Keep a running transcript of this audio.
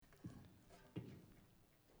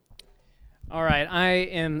All right, I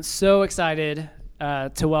am so excited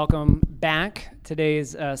to welcome back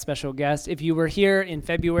today's special guest. If you were here in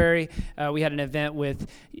February, we had an event with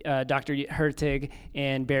Dr. Hertig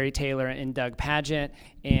and Barry Taylor and Doug Pageant,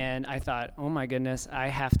 and I thought, oh my goodness, I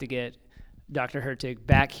have to get Dr. Hertig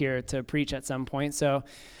back here to preach at some point. So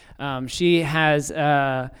she has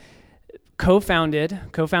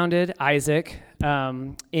co-founded Isaac,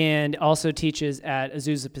 and also teaches at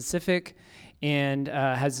Azusa Pacific, and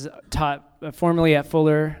has taught formerly at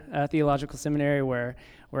Fuller Theological Seminary, where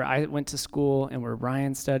I went to school and where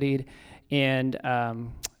Ryan studied. And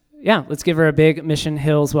let's give her a big Mission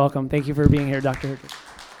Hills welcome. Thank you for being here, Dr. Hertig.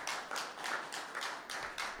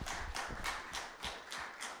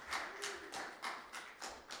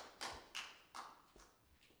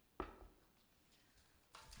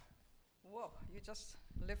 Whoa, you just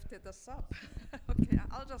lifted us up. Okay,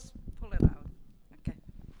 I'll just pull it out. Okay.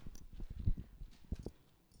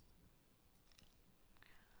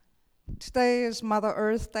 Today is Mother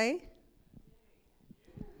Earth Day.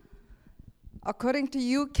 According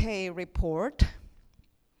to UK report,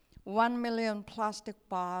 1 million plastic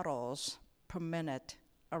bottles per minute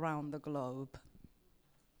around the globe.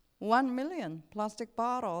 1 million plastic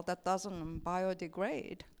bottle that doesn't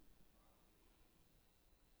biodegrade.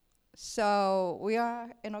 So we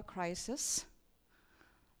are in a crisis.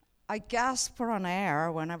 I gasp for an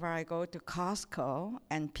air whenever I go to Costco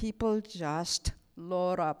and people just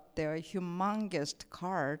load up their humongous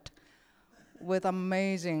cart with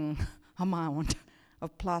amazing amount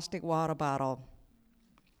of plastic water bottle.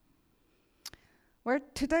 Where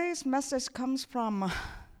today's message comes from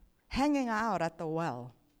hanging out at the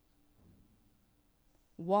well.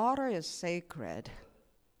 Water is sacred.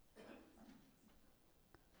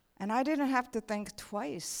 And I didn't have to think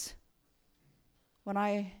twice when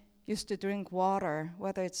I used to drink water,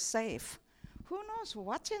 whether it's safe. Who knows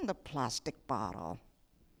what's in the plastic bottle?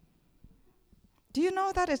 Do you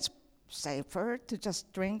know that it's safer to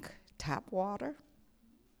just drink tap water?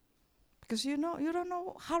 Because you don't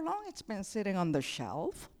know how long it's been sitting on the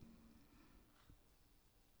shelf.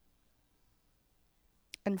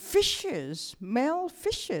 And fishes, male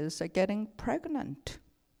fishes, are getting pregnant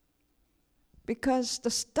because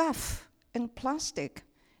the stuff in plastic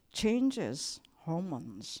changes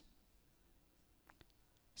hormones.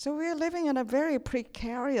 So we're living in a very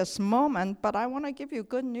precarious moment, but I want to give you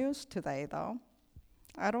good news today, though.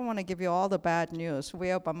 I don't want to give you all the bad news. We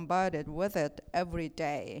are bombarded with it every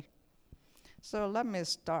day. So let me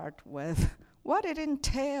start with what it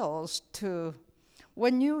entails to,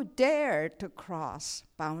 when you dare to cross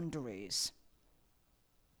boundaries,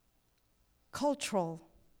 cultural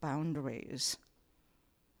boundaries,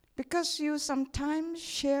 because you sometimes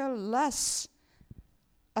share less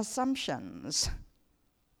assumptions.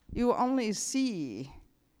 You only see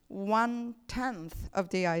 1/10 of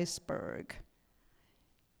the iceberg.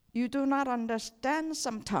 You do not understand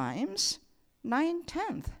sometimes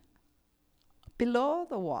 9/10 below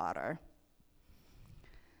the water.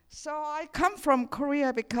 So I come from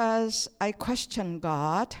Korea because I questioned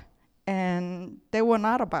God, and they were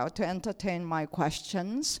not about to entertain my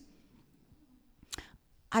questions.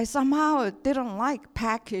 I somehow didn't like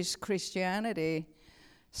packaged Christianity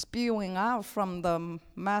spewing out from the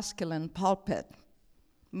masculine pulpit,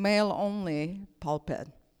 male-only pulpit.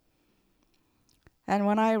 And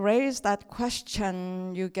when I raise that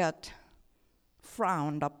question, you get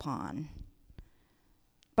frowned upon.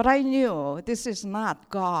 But I knew this is not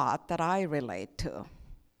God that I relate to.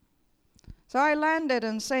 So I landed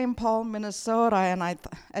in St. Paul, Minnesota, and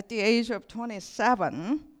at the age of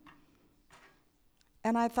 27,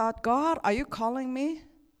 and I thought, God, are you calling me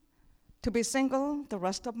to be single the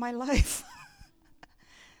rest of my life?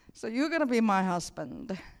 So you're going to be my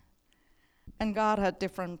husband. And God had a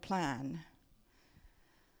different plan.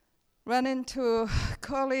 Ran into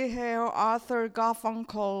curly hair Arthur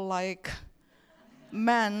Garfunkel-like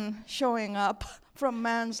men showing up from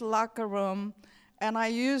men's locker room, and I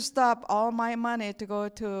used up all my money to go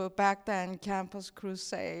to back then Campus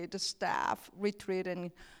Crusade staff retreat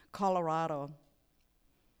in Colorado.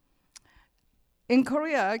 In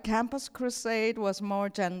Korea, Campus Crusade was more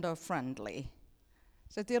gender-friendly.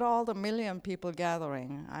 So did all the million people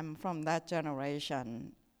gathering. I'm from that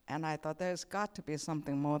generation, and I thought there's got to be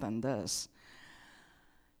something more than this.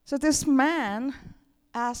 So this man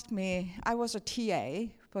asked me, I was a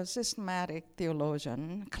TA for systematic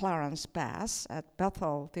theologian, Clarence Bass, at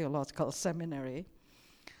Bethel Theological Seminary.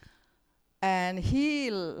 And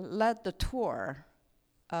he led the tour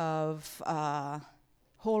of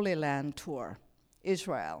Holy Land tour,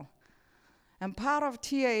 Israel. And part of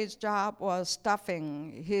TA's job was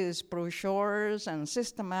stuffing his brochures and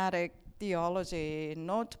systematic theology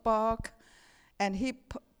notebook, and he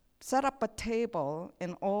set up a table,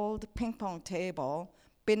 an old ping pong table,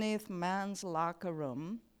 beneath man's locker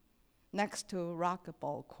room, next to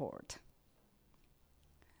racquetball court.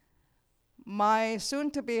 My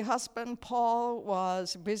soon-to-be husband, Paul,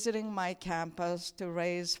 was visiting my campus to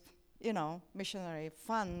raise, missionary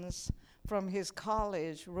funds from his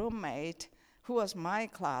college roommate, who was my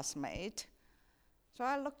classmate. So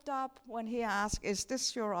I looked up when he asked, "Is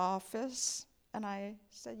this your office?" And I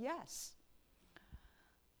said, "Yes."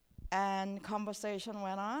 And conversation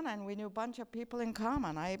went on, and we knew a bunch of people in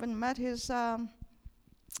common. I even met his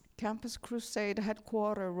Campus Crusade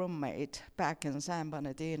headquarter roommate back in San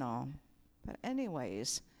Bernardino. But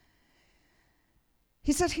anyways,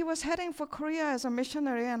 he said he was heading for Korea as a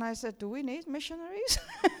missionary, and I said, "Do we need missionaries?"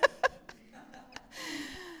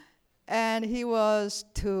 And he was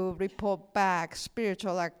to report back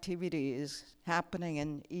spiritual activities happening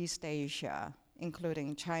in East Asia,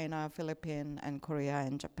 including China, Philippines, and Korea,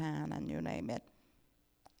 and Japan, and you name it.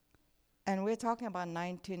 And we're talking about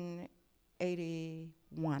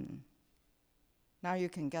 1981. Now you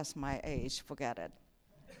can guess my age, forget it.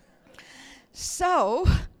 So,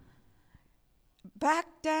 back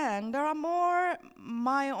then, there are more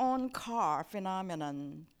my own car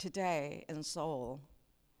phenomenon today in Seoul.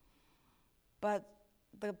 But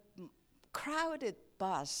the crowded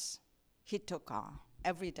bus he took on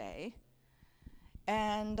every day.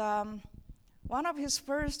 And one of his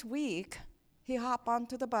first week, he hopped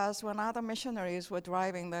onto the bus when other missionaries were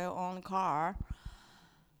driving their own car.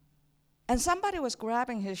 And somebody was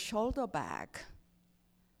grabbing his shoulder bag.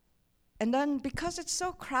 And then because it's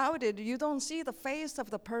so crowded, you don't see the face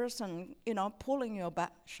of the person, pulling your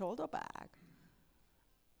shoulder bag.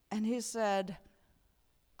 And he said,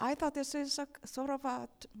 "I thought this is a sort of a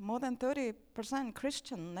more than 30%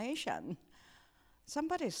 Christian nation.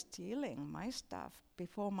 Somebody's stealing my stuff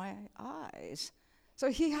before my eyes." So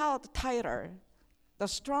he held tighter. The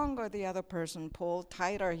stronger the other person pulled,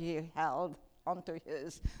 tighter he held onto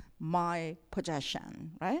my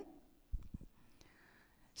possession, right?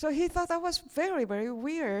 So he thought that was very, very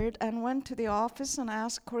weird and went to the office and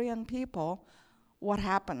asked Korean people what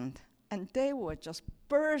happened. And they would just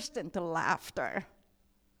burst into laughter.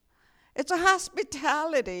 "It's a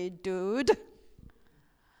hospitality, dude.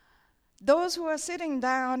 Those who are sitting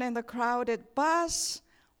down in the crowded bus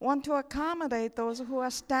want to accommodate those who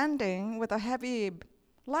are standing with a heavy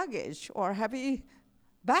luggage or heavy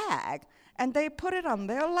bag, and they put it on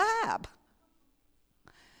their lap."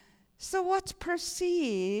 So what's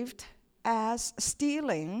perceived as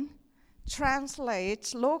stealing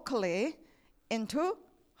translates locally into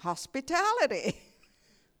hospitality.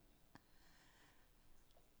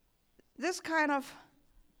 This kind of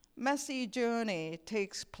messy journey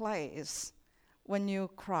takes place when you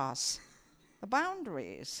cross the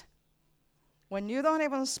boundaries. When you don't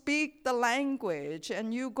even speak the language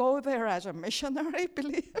and you go there as a missionary,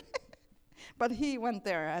 believe me. But he went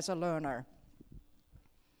there as a learner.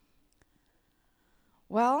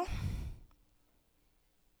 Well,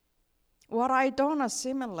 what I don't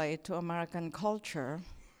assimilate to American culture,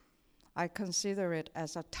 I consider it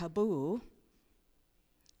as a taboo,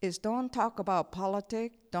 is don't talk about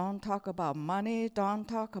politics, don't talk about money, don't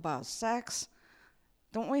talk about sex.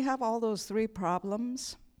 Don't we have all those three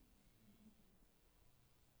problems?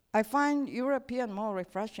 I find European more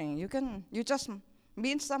refreshing. You just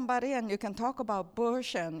meet somebody and you can talk about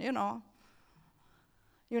Bush and,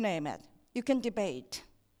 you name it. You can debate.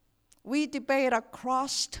 We debate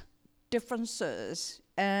across differences.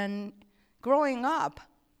 And growing up,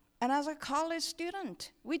 and as a college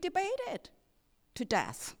student, we debated to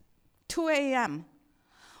death, 2 a.m.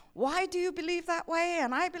 Why do you believe that way?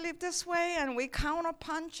 And I believe this way, and we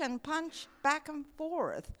counterpunch and punch back and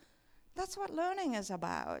forth. That's what learning is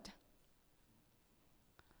about.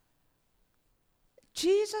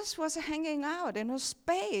 Jesus was hanging out in a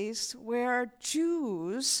space where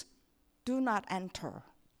Jews do not enter.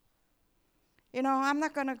 I'm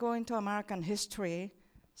not going to go into American history,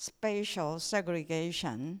 spatial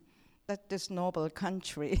segregation that this noble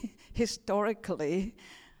country historically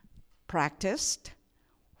practiced,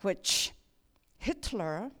 which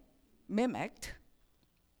Hitler mimicked,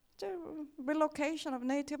 the relocation of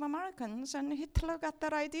Native Americans, and Hitler got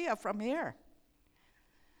that idea from here.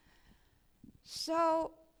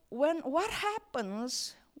 So what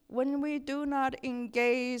happens when we do not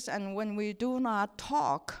engage and when we do not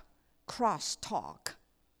talk, cross-talk?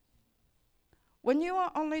 When you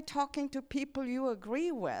are only talking to people you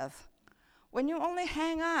agree with, when you only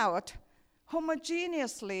hang out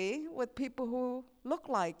homogeneously with people who look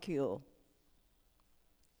like you,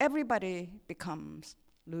 everybody becomes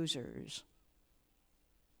losers.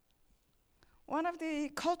 One of the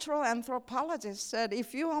cultural anthropologists said,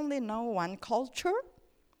 if you only know one culture,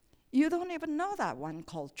 you don't even know that one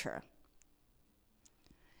culture.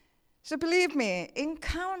 So believe me,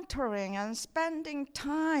 encountering and spending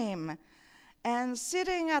time and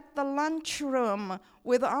sitting at the lunchroom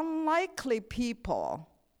with unlikely people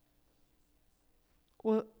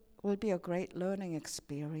will be a great learning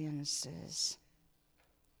experiences.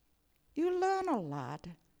 You learn a lot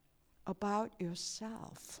about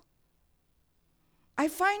yourself. I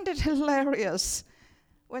find it hilarious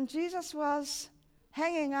when Jesus was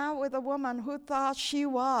hanging out with a woman who thought she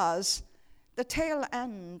was the tail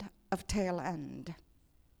end of tail end.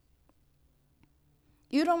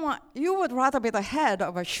 You would rather be the head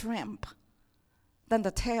of a shrimp than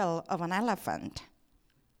the tail of an elephant.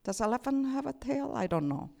 Does elephant have a tail? I don't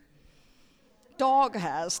know. Dog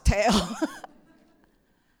has tail.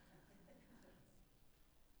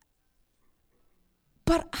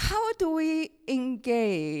 But how do we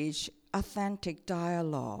engage authentic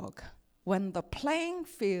dialogue when the playing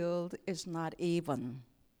field is not even?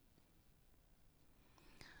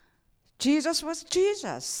 Jesus was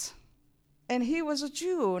Jesus, and he was a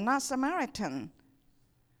Jew, not Samaritan.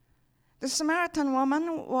 The Samaritan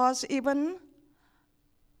woman was even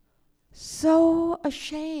so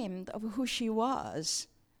ashamed of who she was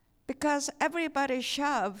because everybody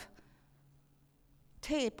shoved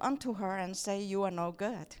tape onto her and say, you are no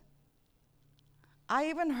good. I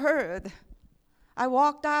even heard, I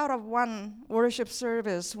walked out of one worship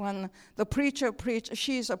service when the preacher preached,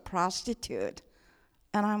 she's a prostitute.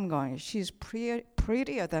 And I'm going, she's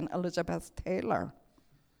prettier than Elizabeth Taylor.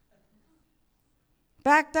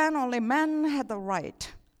 Back then, only men had the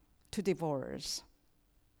right to divorce.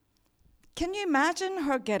 Can you imagine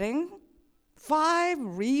her getting 5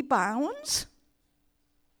 rebounds?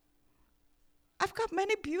 I've got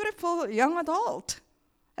many beautiful young adults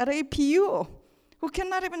at APU who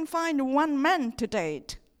cannot even find one man to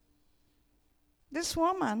date. This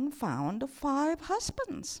woman found 5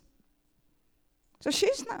 husbands. So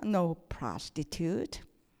she's not no prostitute.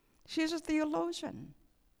 She's a theologian.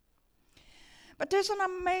 But there's an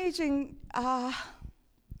amazing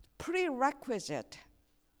prerequisite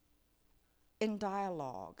in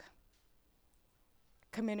dialogue,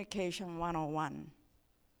 communication 101.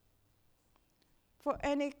 For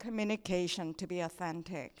any communication to be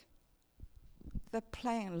authentic,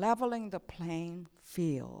 leveling the playing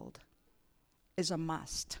field is a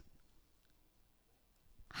must.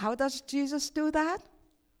 How does Jesus do that?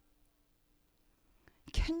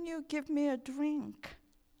 Can you give me a drink?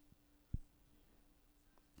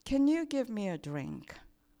 Can you give me a drink?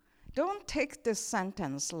 Don't take this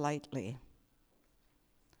sentence lightly.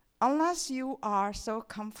 Unless you are so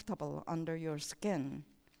comfortable under your skin,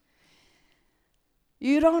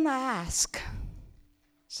 you don't ask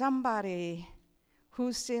somebody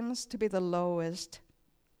who seems to be the lowest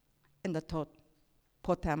in the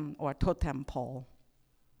totem pole.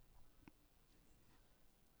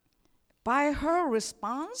 By her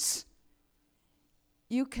response,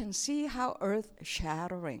 you can see how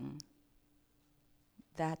earth-shattering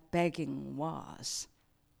that begging was.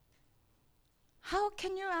 How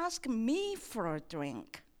can you ask me for a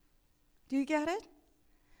drink? Do you get it?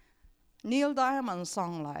 Neil Diamond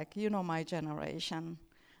song like, you know my generation.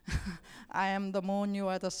 I am the moon, you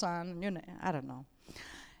are the sun, you know, I don't know.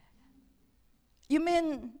 You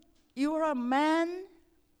mean you're a man,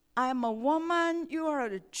 I'm a woman, you are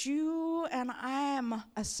a Jew, and I am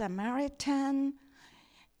a Samaritan.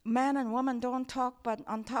 Man and woman don't talk, but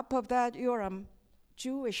on top of that, you're a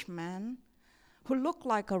Jewish man who look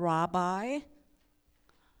like a rabbi.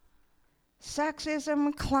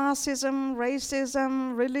 Sexism, classism,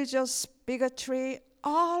 racism, religious bigotry,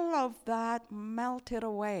 all of that melted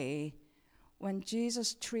away when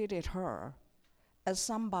Jesus treated her as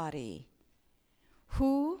somebody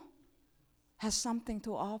who has something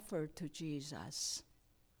to offer to Jesus.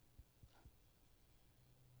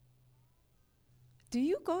 Do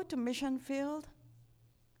you go to mission field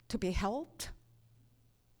to be helped?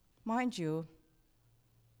 Mind you,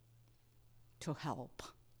 to help.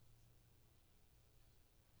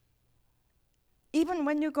 Even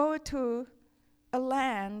when you go to a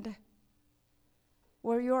land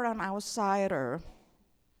where you're an outsider,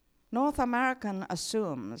 North American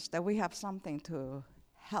assumes that we have something to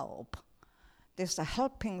help. There's a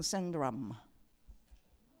helping syndrome.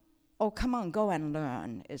 Oh, come on, go and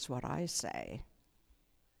learn, is what I say.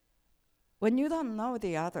 When you don't know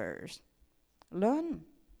the others, learn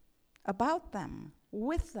about them,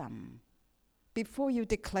 with them, before you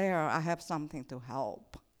declare, I have something to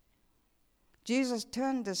help. Jesus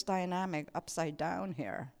turned this dynamic upside down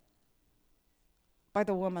here by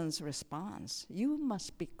the woman's response. You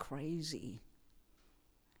must be crazy.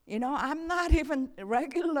 You know, I'm not even a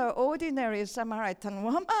regular, ordinary Samaritan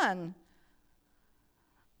woman.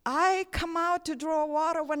 I come out to draw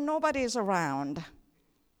water when nobody's around.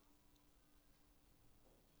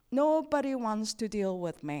 Nobody wants to deal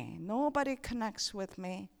with me. Nobody connects with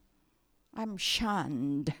me. I'm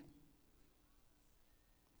shunned.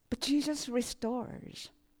 But Jesus restores.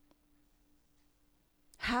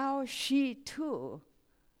 How she too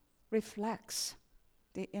reflects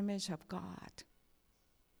the image of God.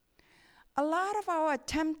 A lot of our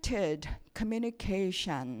attempted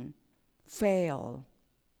communication fail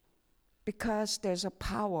because there's a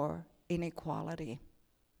power inequality.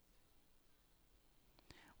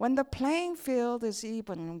 When the playing field is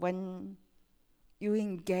even, when you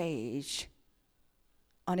engage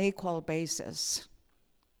on equal basis,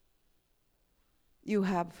 you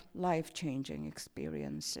have life-changing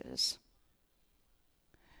experiences.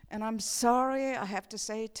 And I'm sorry, I have to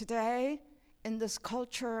say today, in this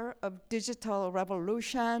culture of digital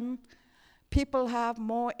revolution, people have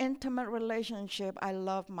more intimate relationship. I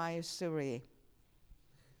love my Siri.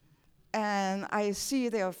 And I see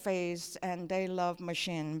their face, and they love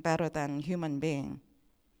machine better than human being.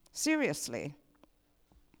 Seriously.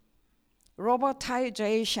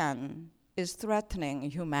 Robotization is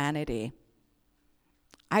threatening humanity.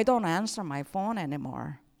 I don't answer my phone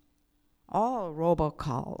anymore. All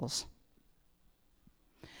robocalls.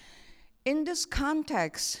 In this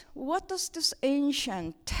context, what does this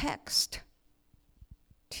ancient text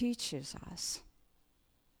teaches us?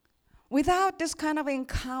 Without this kind of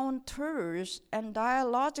encounters and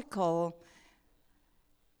dialogical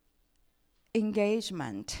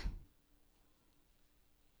engagement,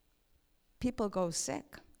 people go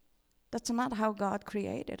sick. That's not how God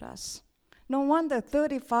created us. No wonder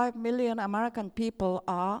 35 million American people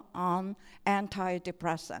are on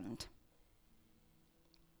antidepressant.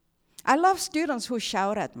 I love students who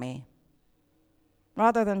shout at me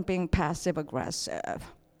rather than being passive-aggressive.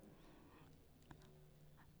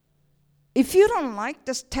 If you don't like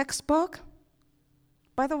this textbook,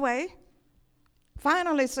 by the way,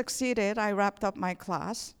 finally succeeded. I wrapped up my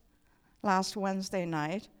class last Wednesday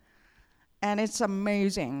night, and it's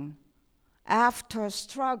amazing. After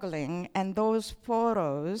struggling, and those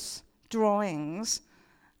photos, drawings,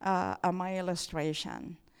 are my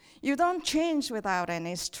illustration. You don't change without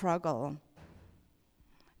any struggle.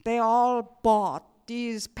 They all bought,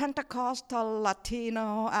 these Pentecostal,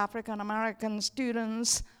 Latino, African American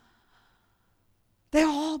students, they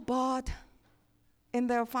all bought in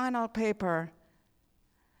their final paper,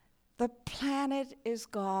 "The planet is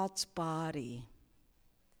God's body."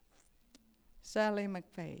 Sally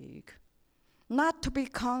McFaig. Not to be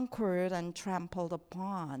conquered and trampled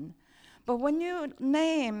upon. But when you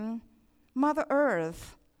name Mother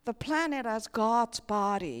Earth, the planet, as God's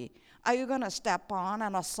body, are you going to step on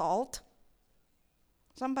and assault?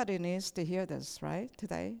 Somebody needs to hear this, right,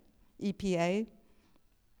 today? EPA.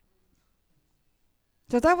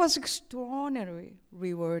 So that was extraordinary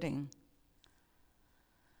rewarding.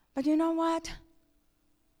 But you know what?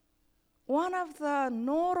 One of the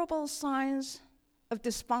notable signs of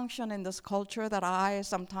dysfunction in this culture that I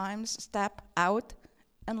sometimes step out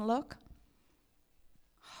and look,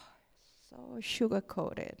 so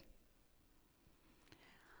sugar-coated.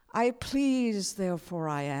 I please, therefore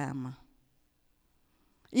I am.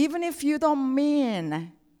 Even if you don't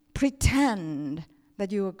mean, pretend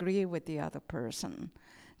that you agree with the other person.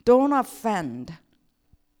 Don't offend.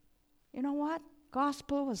 You know what?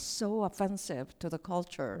 Gospel was so offensive to the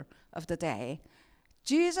culture of the day.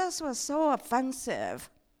 Jesus was so offensive,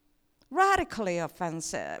 radically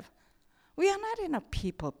offensive. We are not in a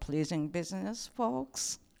people-pleasing business,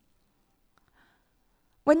 folks.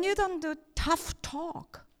 When you don't do tough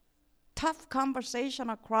talk, tough conversation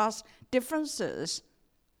across differences,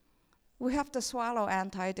 we have to swallow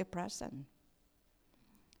antidepressant.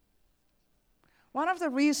 One of the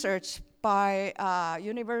research by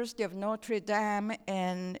University of Notre Dame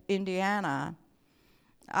in Indiana,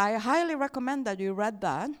 I highly recommend that you read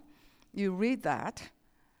that,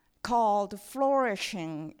 called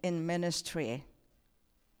Flourishing in Ministry.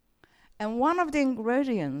 And one of the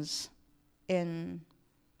ingredients in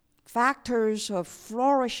factors of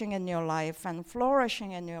flourishing in your life and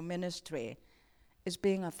flourishing in your ministry is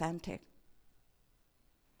being authentic.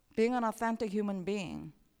 Being an authentic human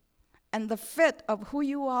being. And the fit of who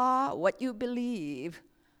you are, what you believe,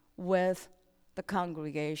 with the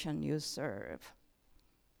congregation you serve.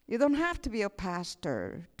 You don't have to be a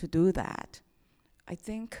pastor to do that. I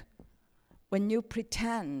think when you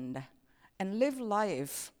pretend and live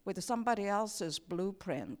life with somebody else's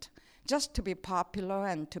blueprint just to be popular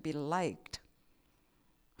and to be liked.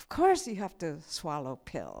 Of course you have to swallow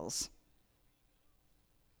pills.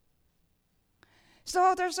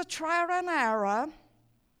 So there's a trial and error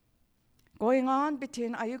going on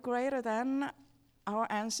between, are you greater than our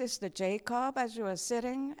ancestor Jacob as you are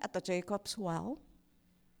sitting at the Jacob's well?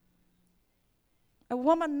 A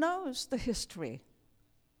woman knows the history.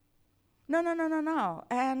 No.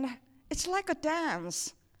 And it's like a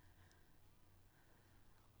dance.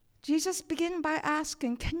 Jesus began by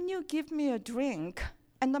asking, can you give me a drink?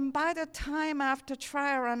 And then by the time after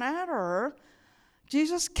trial and error,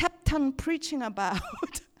 Jesus kept on preaching about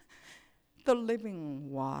the living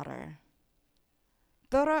water.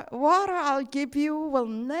 The water I'll give you will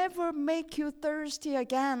never make you thirsty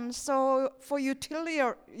again. So for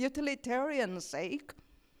utilitarian sake,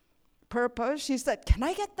 purpose, she said, can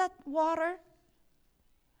I get that water?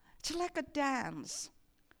 It's like a dance.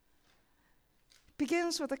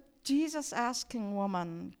 Begins with Jesus asking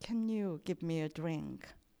woman, can you give me a drink?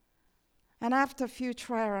 And after a few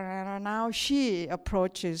trial and error, now she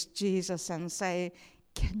approaches Jesus and say,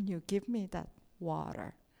 can you give me that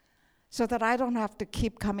water? So that I don't have to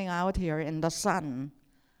keep coming out here in the sun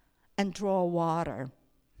and draw water.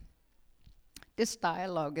 This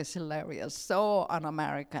dialogue is hilarious, so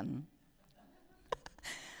un-American.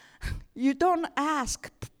 You don't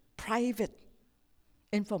ask private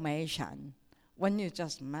information when you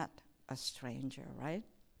just met a stranger, right?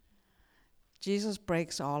 Jesus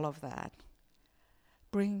breaks all of that.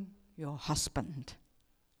 Bring your husband.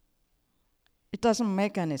 It doesn't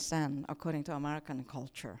make any sense according to American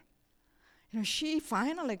culture. She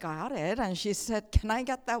finally got it, and she said, can I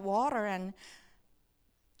get that water? And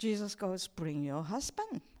Jesus goes, bring your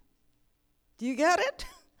husband. Do you get it?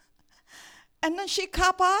 And then she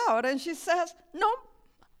cop out, and she says, no,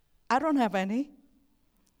 I don't have any.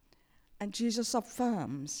 And Jesus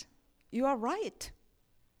affirms, you are right,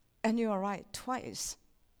 and you are right twice.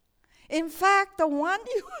 In fact, the one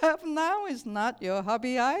you have now is not your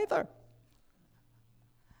hubby either.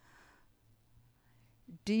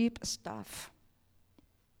 Deep stuff.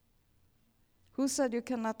 Who said you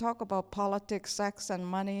cannot talk about politics, sex, and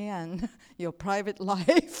money and your private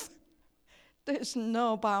life? There's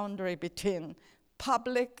no boundary between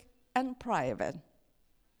public and private.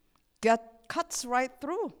 Cuts right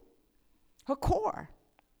through her core.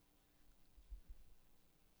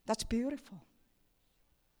 That's beautiful.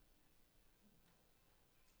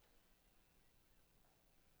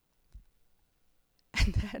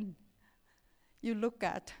 And then you look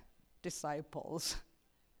at disciples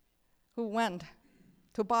who went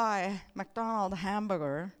to buy McDonald's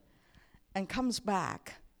hamburger and comes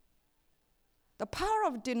back. The power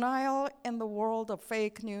of denial in the world of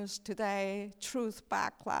fake news today, truth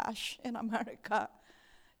backlash in America,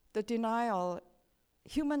 the denial,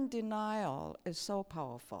 human denial is so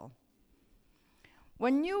powerful.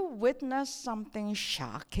 When you witness something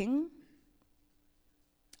shocking,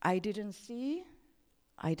 I didn't see,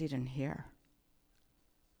 I didn't hear.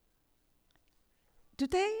 Do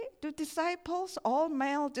disciples, all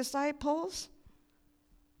male disciples,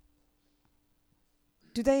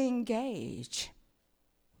 do they engage?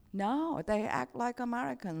 No, they act like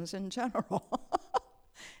Americans in general.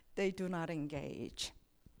 They do not engage.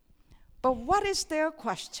 But what is their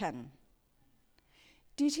question?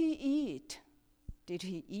 Did he eat? Did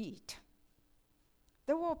he eat?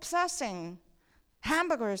 They were obsessing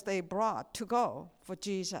hamburgers they brought to go for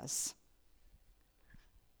Jesus.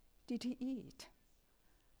 Did he eat?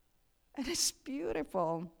 And it's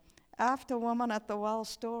beautiful. After woman at the well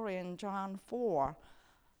story in John 4,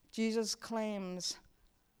 Jesus claims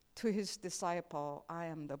to his disciple, I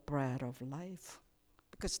am the bread of life.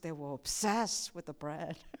 Because they were obsessed with the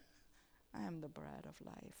bread. I am the bread of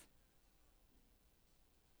life.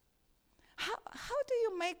 How do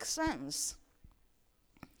you make sense?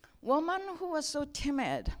 Woman who was so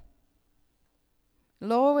timid,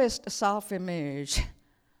 lowest self-image,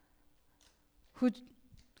 who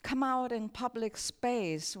come out in public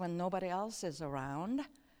space when nobody else is around.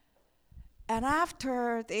 And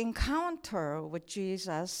after the encounter with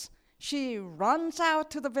Jesus, she runs out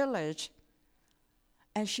to the village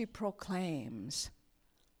and she proclaims,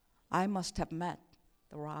 I must have met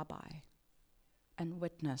the rabbi and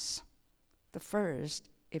witnessed the first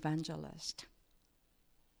evangelist.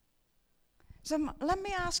 So let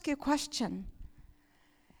me ask you a question.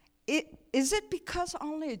 Is it because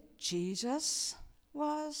only Jesus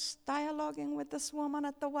was dialoguing with this woman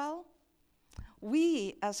at the well?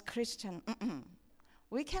 We as Christians,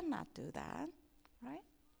 we cannot do that, right?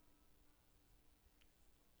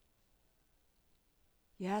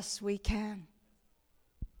 Yes, we can.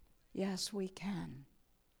 Yes, we can.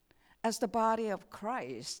 As the body of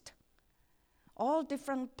Christ, all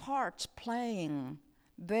different parts playing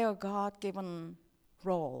their God-given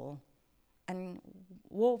role and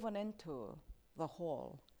woven into the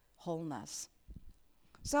wholeness.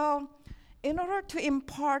 So, in order to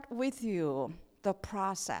impart with you the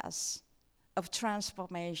process of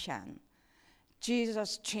transformation,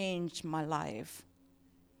 Jesus changed my life.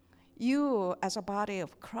 You, as a body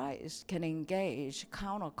of Christ, can engage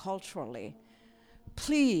counterculturally.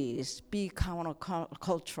 Please be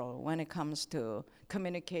countercultural when it comes to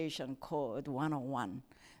Communication Code 101.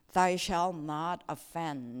 Thou shalt not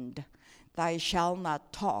offend. Thou shalt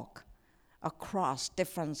not talk across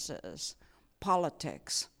differences,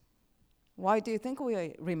 politics. Why do you think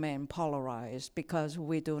we remain polarized? Because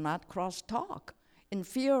we do not cross-talk in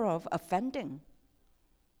fear of offending.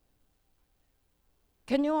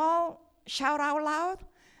 Can you all shout out loud?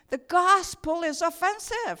 The gospel is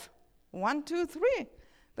offensive. 1, 2, 3.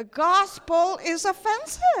 The gospel is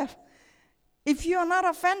offensive. If you're not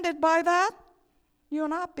offended by that, you're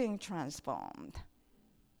not being transformed.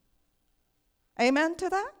 Amen to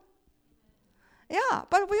that? Yeah,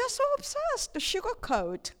 but we are so obsessed, the sugar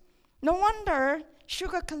coat. No wonder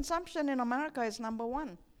sugar consumption in America is number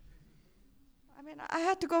 1. I mean, I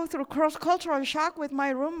had to go through cross-cultural shock with my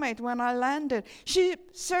roommate when I landed. She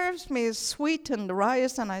serves me sweetened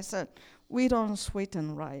rice, and I said, we don't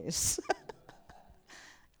sweeten rice.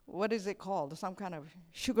 What is it called? Some kind of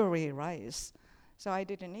sugary rice. So I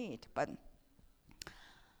didn't eat, but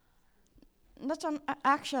that's an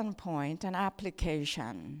action point, an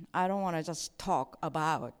application. I don't want to just talk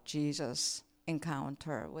about Jesus'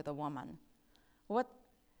 encounter with a woman.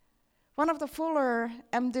 One of the Fuller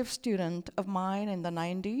MDiv student of mine in the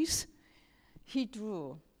 90s, he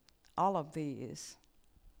drew all of these.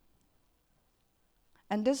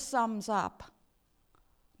 And this sums up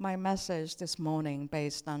my message this morning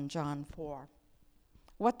based on John 4.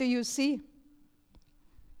 What do you see?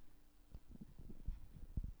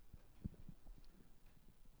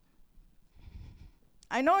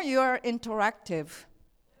 I know you're interactive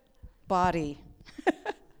body.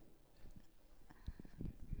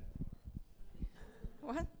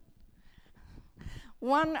 What?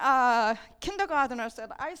 One kindergartner said,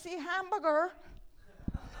 I see hamburger.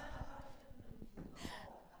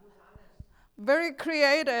 Very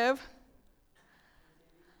creative.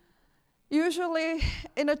 Usually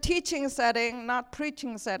in a teaching setting, not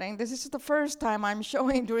preaching setting, this is the first time I'm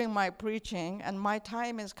showing during my preaching, and my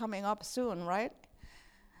time is coming up soon, right?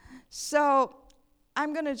 So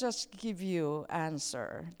I'm going to just give you an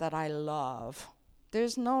answer that I love.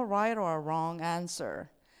 There's no right or wrong answer.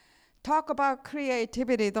 Talk about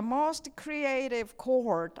creativity. The most creative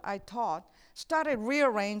cohort I taught started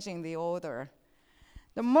rearranging the order.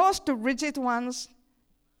 The most rigid ones,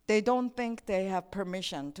 they don't think they have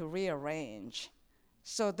permission to rearrange,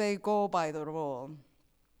 so they go by the rule.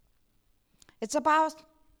 It's about,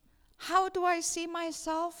 how do I see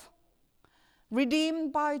myself?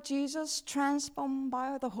 Redeemed by Jesus, transformed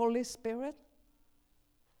by the Holy Spirit.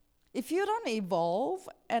 If you don't evolve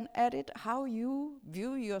and edit how you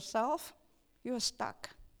view yourself, you're stuck.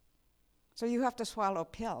 So you have to swallow a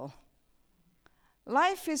pill.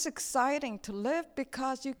 Life is exciting to live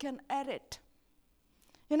because you can edit.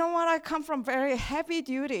 You know what? I come from very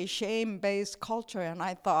heavy-duty, shame-based culture, and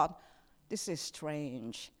I thought, this is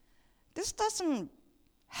strange. This doesn't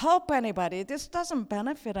help anybody. This doesn't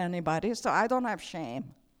benefit anybody, so I don't have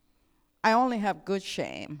shame. I only have good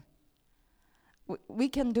shame. We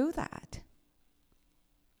can do that.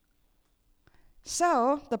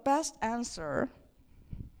 So the best answer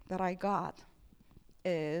that I got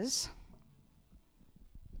is,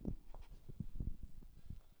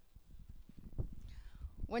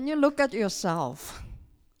 when you look at yourself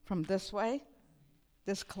from this way,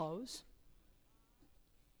 this close,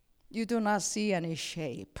 you do not see any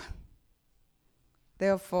shape.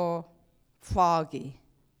 Therefore, foggy.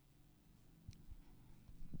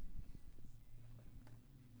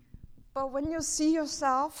 But when you see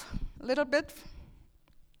yourself a little bit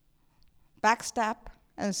backstep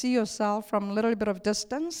and see yourself from a little bit of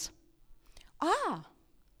distance,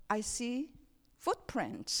 I see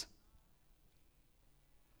footprints.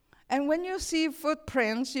 And when you see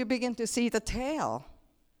footprints, you begin to see the tail.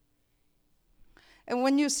 And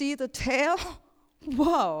when you see the tail,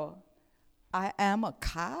 whoa, I am a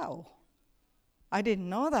cow. I didn't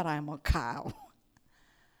know that I'm a cow.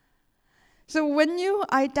 So when you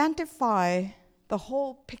identify the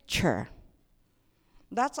whole picture,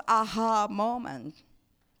 that's aha moment.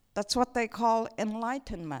 That's what they call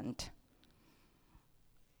enlightenment.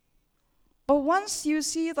 But once you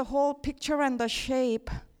see the whole picture and the shape,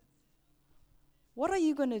 what are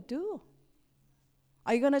you going to do?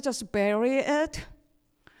 Are you going to just bury it?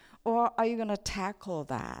 Or are you going to tackle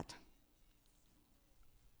that?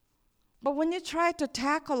 But when you try to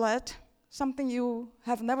tackle it, something you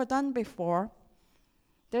have never done before,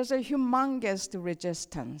 there's a humongous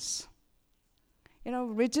resistance. You know,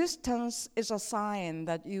 resistance is a sign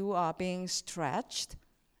that you are being stretched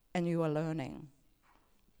and you are learning.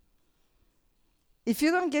 If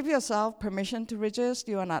you don't give yourself permission to resist,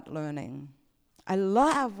 you are not learning. I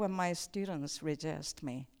love when my students resist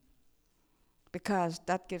me because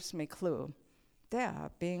that gives me clue. They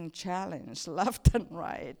are being challenged left and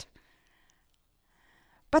right.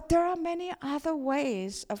 But there are many other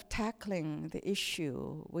ways of tackling the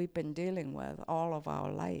issue we've been dealing with all of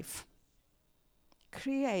our life.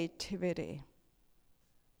 Creativity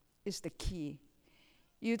is the key.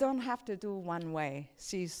 You don't have to do one way,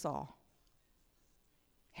 seesaw.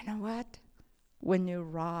 You know what? When you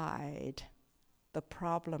ride the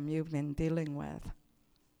problem you've been dealing with,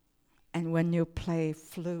 and when you play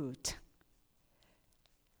flute,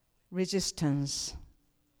 resistance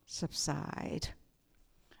subside,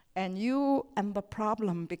 and you and the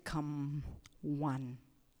problem become one.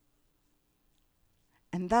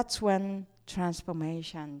 And that's when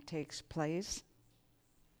transformation takes place.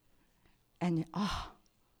 And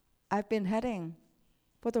I've been heading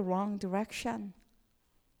for the wrong direction.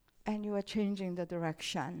 And you are changing the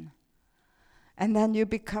direction. And then you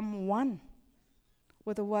become one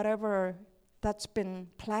with whatever that's been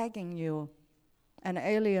plaguing you and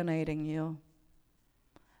alienating you.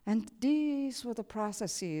 And these were the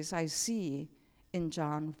processes I see in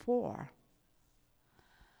John 4.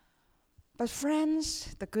 But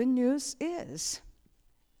friends, the good news is,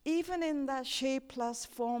 even in that shapeless,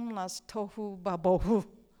 formless, tohu babohu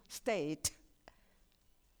state,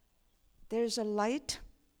 there's a light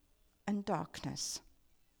and darkness.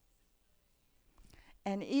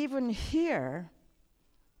 And even here,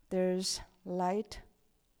 there's light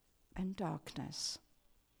and darkness.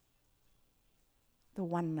 The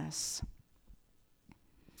oneness.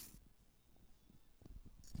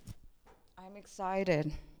 I'm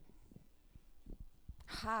excited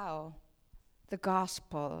how the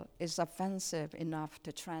gospel is offensive enough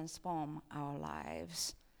to transform our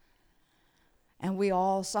lives. And we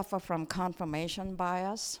all suffer from confirmation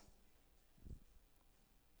bias,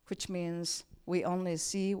 which means we only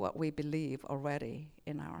see what we believe already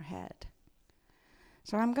in our head.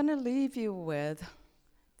 So I'm going to leave you with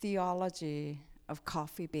theology of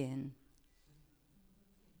coffee bean.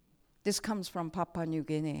 This comes from Papua New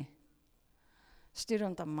Guinea. A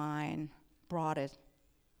student of mine brought it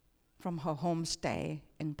from her homestay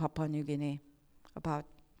in Papua New Guinea about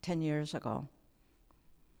 10 years ago.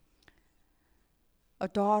 A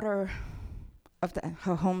daughter of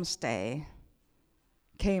her homestay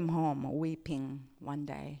came home weeping one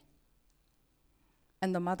day.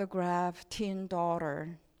 And the mother grabbed teen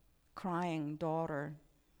daughter, crying daughter,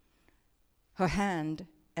 her hand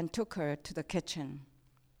and took her to the kitchen.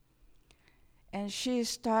 And she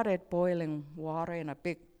started boiling water in a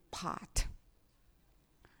big pot.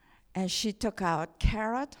 And she took out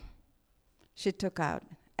carrot, she took out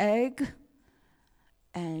egg,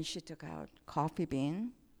 and she took out coffee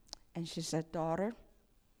bean. And she said, daughter,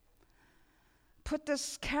 put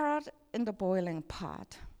this carrot in the boiling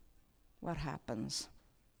pot. What happens?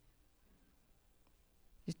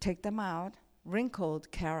 You take them out,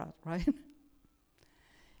 wrinkled carrot, right?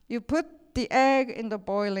 You put the egg in the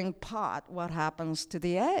boiling pot. What happens to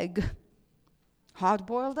the egg?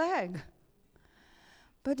 Hard-boiled egg.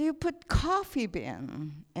 But you put coffee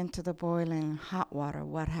bean into the boiling hot water.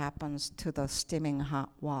 What happens to the steaming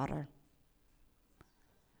hot water?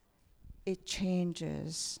 It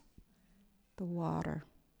changes the water.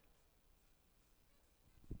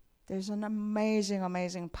 There's an amazing,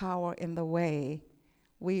 amazing power in the way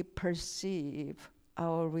we perceive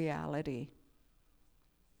our reality.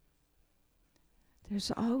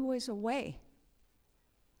 There's always a way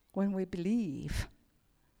when we believe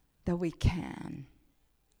that we can.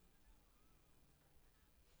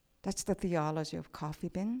 That's the theology of coffee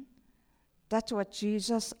bean. That's what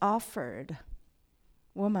Jesus offered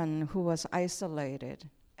woman who was isolated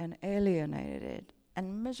and alienated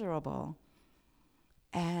and miserable,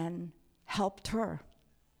 and helped her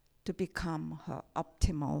to become her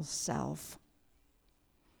optimal self.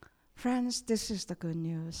 Friends, this is the good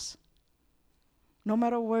news. No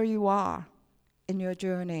matter where you are in your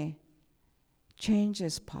journey, change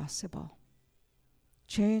is possible.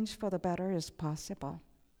 Change for the better is possible.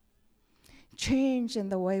 Change in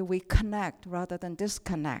the way we connect rather than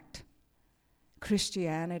disconnect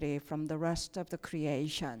Christianity from the rest of the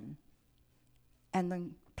creation and the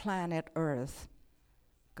planet Earth,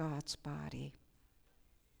 God's body.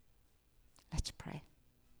 Let's pray.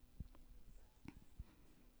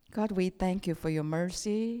 God, we thank you for your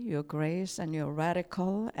mercy, your grace, and your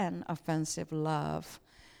radical and offensive love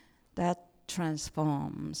that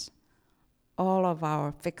transforms all of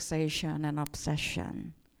our fixation and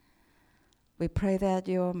obsession. We pray that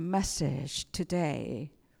your message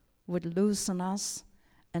today would loosen us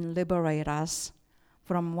and liberate us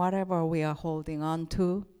from whatever we are holding on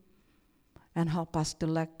to and help us to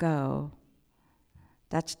let go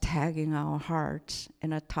that's tagging our hearts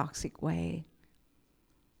in a toxic way.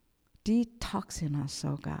 Detoxing us,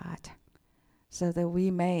 oh God, so that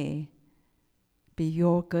we may be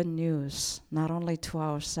your good news, not only to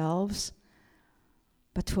ourselves,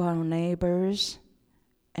 but to our neighbors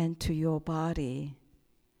and to your body,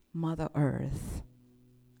 Mother Earth.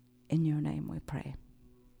 In your name we pray.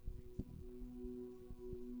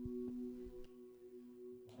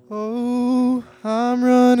 Oh, I'm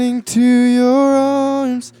running to your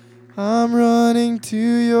arms. I'm running to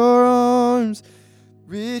your arms.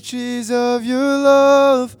 Riches of your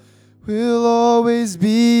love will always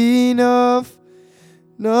be enough.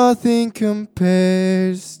 Nothing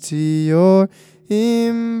compares to your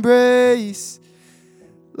embrace.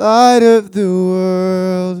 Light of the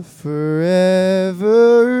world,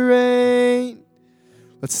 forever reign.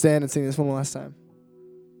 Let's stand and sing this one last time.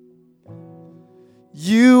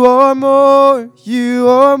 You are more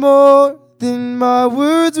than my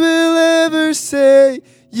words will ever say.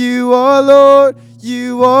 You are Lord,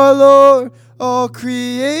 all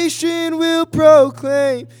creation will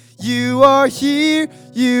proclaim. You are here,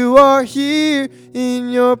 in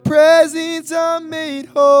your presence I'm made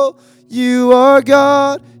whole. You are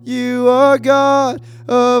God,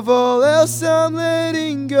 of all else I'm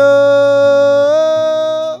letting go.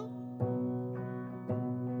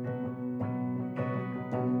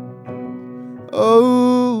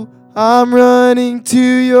 Oh, I'm running to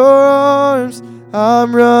your arms.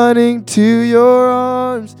 I'm running to your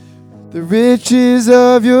arms. The riches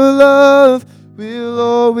of your love will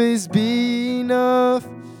always be enough.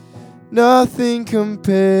 Nothing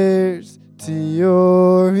compares to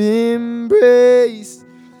your embrace.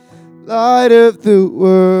 Light of the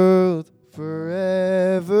world,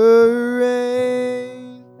 forever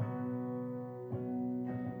reign.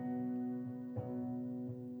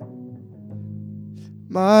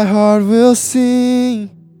 My heart will sing,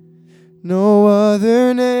 no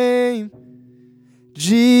other name.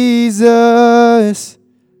 Jesus,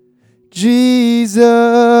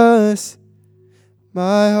 Jesus.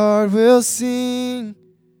 My heart will sing,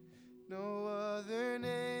 no other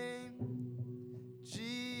name.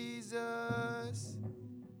 Jesus,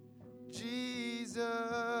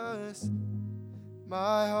 Jesus.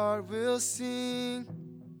 My heart will sing,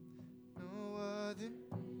 no other.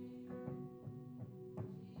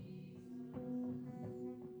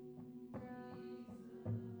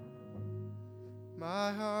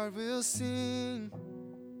 My heart will sing.